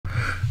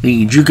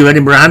The Duke of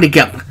Edinburgh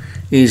Handicap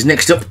is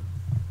next up.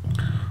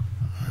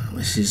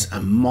 This is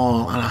a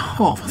mile and a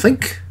half, I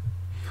think.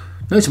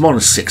 No, it's a mile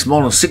and 6.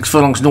 Mile and 6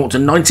 furlongs 0 to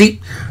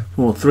 90.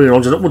 Well,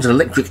 3-year-olds and upwards.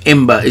 Electric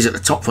Ember is at the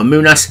top for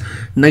Moonas.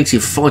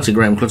 Native Fighter,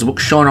 Graham Clutterbuck.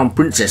 Shine On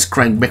Princess,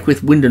 Craig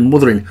Beckwith. Wind and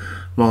Wuthering,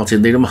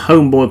 Martin Needham.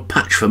 Homeboy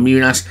Patch for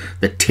Moonas.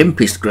 The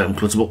Tempest, Graham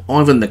Clutterbuck.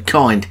 Ivan the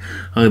Kind,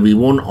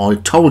 Obi-Wan. I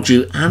Told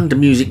You, and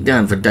Music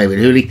Down for David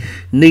Hooley.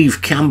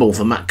 Neve Campbell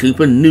for Matt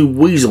Cooper. New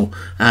Weasel,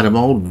 Adam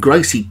Old.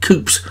 Gracie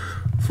Coops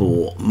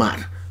for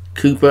Matt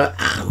Cooper.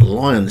 And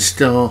Lion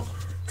Star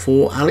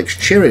for Alex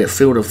Cherry. A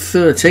field of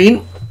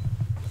 13.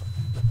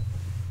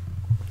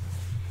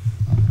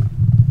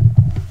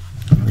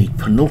 The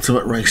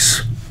penultimate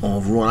race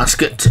of Royal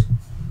Ascot,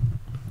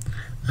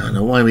 and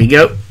away we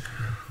go.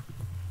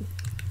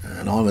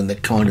 And Ivan the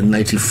Kind and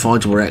Native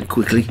Fighter were out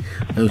quickly.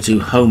 Go to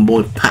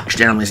Homeboy Patch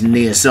down this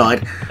near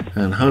side,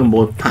 and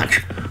Homeboy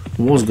Patch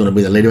was going to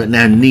be the leader, but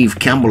now Neve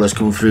Campbell has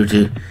come through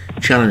to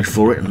challenge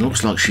for it, and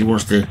looks like she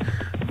wants to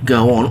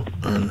go on.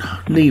 And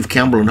Neve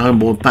Campbell and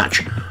Homeboy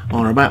Patch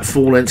are about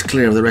 4 lengths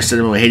clear of the rest of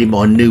them, are headed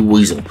by New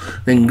Weasel,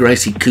 then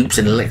Gracie Coops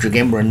and Electric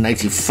Ember and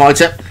Native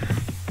Fighter.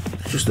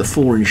 Just the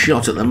 4-inch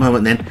shot at the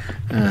moment then,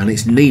 and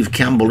it's Neve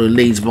Campbell who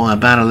leads by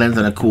about 1 length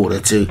and a quarter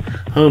to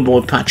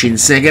Homeboy Patch in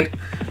second,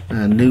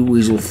 and New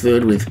Weasel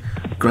third, with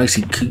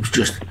Gracie Coops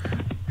just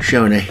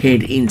showing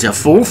ahead into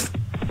fourth.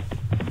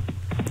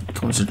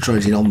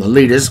 Concentrating on the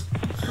leaders,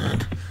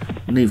 and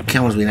Neve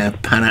Campbell's been able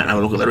to pan out and have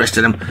a look at the rest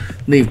of them.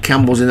 Neve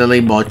Campbell's in the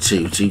lead by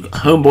 2 to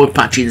Homeboy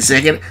Patch in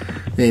second,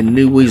 then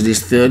New Weasel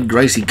is third,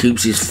 Gracie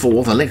Coops is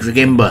fourth, Electric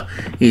Ember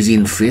is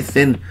in fifth,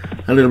 then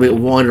a little bit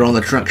wider on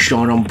the track,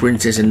 Shine On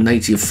Princess and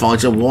Native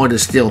Fighter. Wider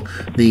still,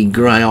 the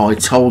grey I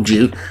Told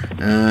You,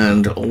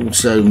 and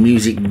also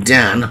Music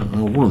Dan.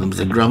 One of them's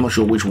the grey, I'm not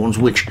sure which one's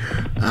which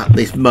at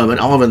this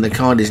moment. Ivan the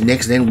Kind is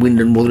next, then Wind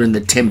and Wuthering,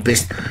 the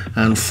Tempest,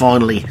 and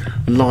finally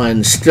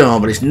Lion Star.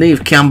 But it's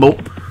Neve Campbell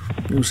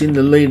who's in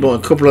the lead by a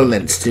couple of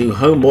lengths to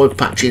Homeboy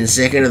Patch in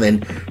second, and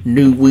then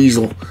New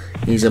Weasel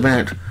is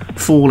about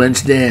 4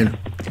 lengths down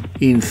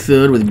in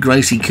third, with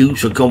Gracie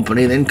Coops for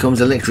company. Then comes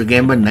Electric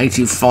Ember.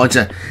 Native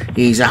Fighter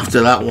is after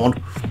that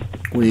one,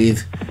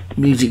 with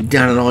Music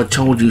Down and I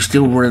Told You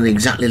still running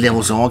exactly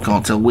level, so I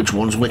can't tell which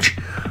one's which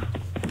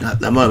at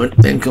the moment.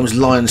 Then comes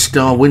Lion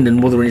Star. Wind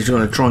and Wuthering is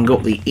going to try and go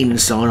up the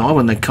inside.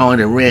 Ivan the Kind,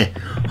 a rare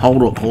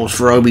hold-up horse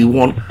for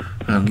Obi-Wan,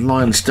 and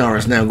Lion Star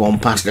has now gone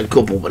past a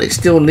couple, but it's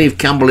still Neve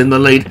Campbell in the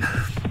lead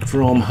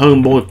from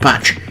Homeboy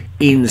Patch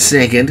in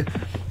second.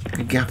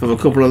 A gap of a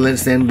couple of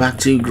lengths then back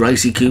to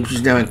Gracie Coops,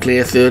 who's now a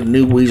clear third.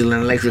 New Weasel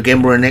and Electric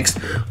Ember are next.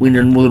 Wind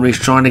and Wuthering is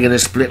trying to get a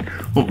split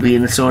up the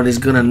inside. He's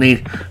going to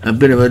need a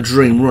bit of a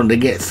dream run to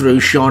get through.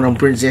 Shine On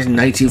Princess,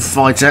 Native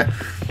Fighter.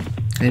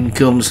 Then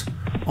comes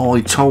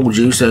I Told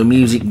You, so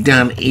Music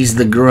Dan is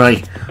the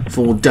grey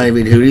for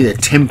David Hooley. The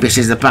Tempest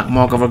is the back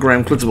mark of a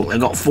Graham Clutterbuck. They've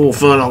got 4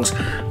 furlongs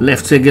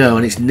left to go,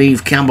 and it's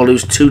Neve Campbell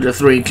who's 2 to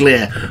 3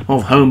 clear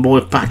of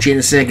Homeboy Patch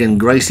in second.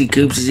 Gracie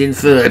Coops is in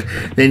third.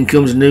 Then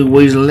comes New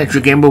Weasel,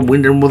 Electric Ember.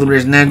 Wind and Wuthering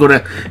has now got a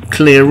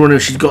clear run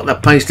if she's got the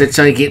pace to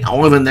take it.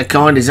 Ivan the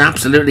Kind is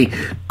absolutely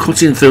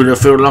cutting through the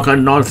field like a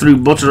knife through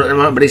butter at the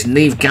moment, but it's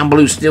Neve Campbell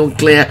who's still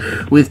clear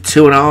with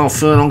 2.5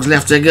 furlongs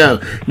left to go.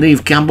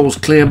 Neve Campbell's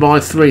clear by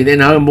 3. Then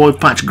Homeboy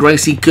Patch,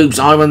 Gracie Coops,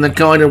 Ivan the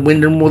Kind and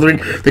Wind and Wuthering.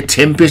 The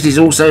Tempest is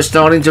also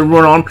starting to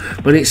run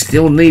on, but it's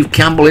still Neve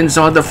Campbell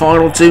inside the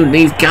final 2.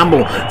 Neve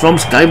Campbell from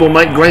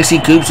stablemate Gracie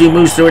Coops, who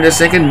moves through in a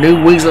second.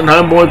 New Weasel and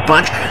Homeboy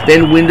Patch,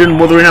 then Wind and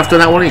Wuthering after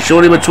that one. It's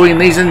shortly between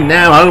these, and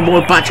now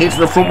Homeboy Patch hits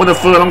the front with a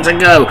furlong to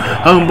go.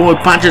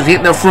 Homeboy Patch has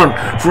hit the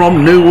front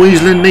from New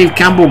Weasel and Neve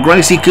Campbell.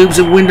 Gracie Coops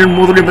and Wind and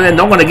Wuthering, but they're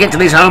not going to get to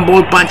this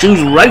Homeboy Patch,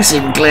 who's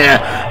racing clear,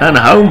 and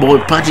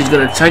Homeboy Patch is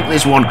going to take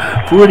this one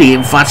pretty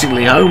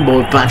emphatically.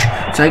 Homeboy Patch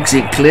takes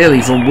it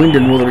clearly from Wind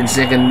and Wuthering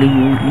second.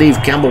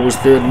 Neve Campbell was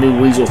third,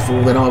 New Weasel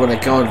fourth, then Ivan the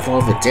Kind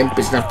 5, the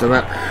Tempest after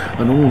that,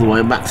 and all the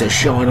way back to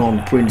Shine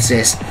On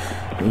Princess,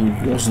 who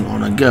wasn't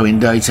on a going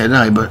day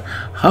today, but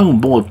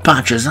Homeboy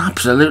Patch has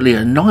absolutely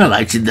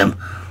annihilated them.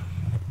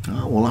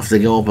 We'll have to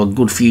go up a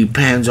good few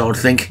pounds, I'd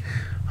think.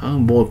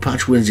 Homeboy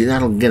Patch wins it.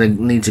 That'll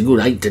needs a good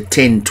 8 to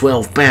 10,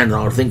 12 pounds,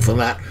 I think, for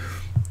that.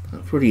 A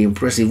pretty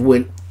impressive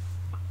win.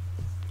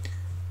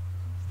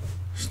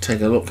 Let's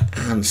take a look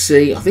and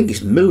see. I think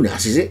it's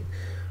Moonas, is it?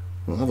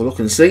 We'll have a look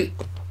and see.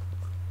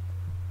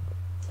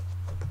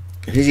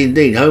 It is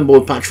indeed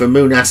Homeboy Patch for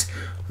Moonas,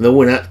 the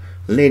winner,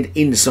 led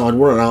inside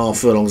 1.5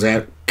 furlongs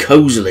out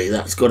cosily.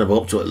 That's got to be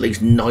up to at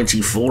least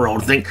 94, I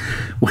would think.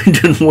 Wind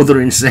and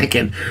Wuthering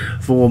second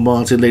for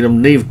Martin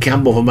Needham. Neve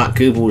Campbell for Matt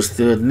Cooper was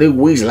third. New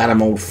Weasel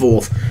Adam Old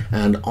fourth,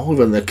 and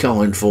Ivan the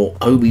Kind for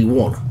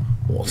Obi-Wan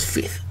was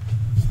fifth.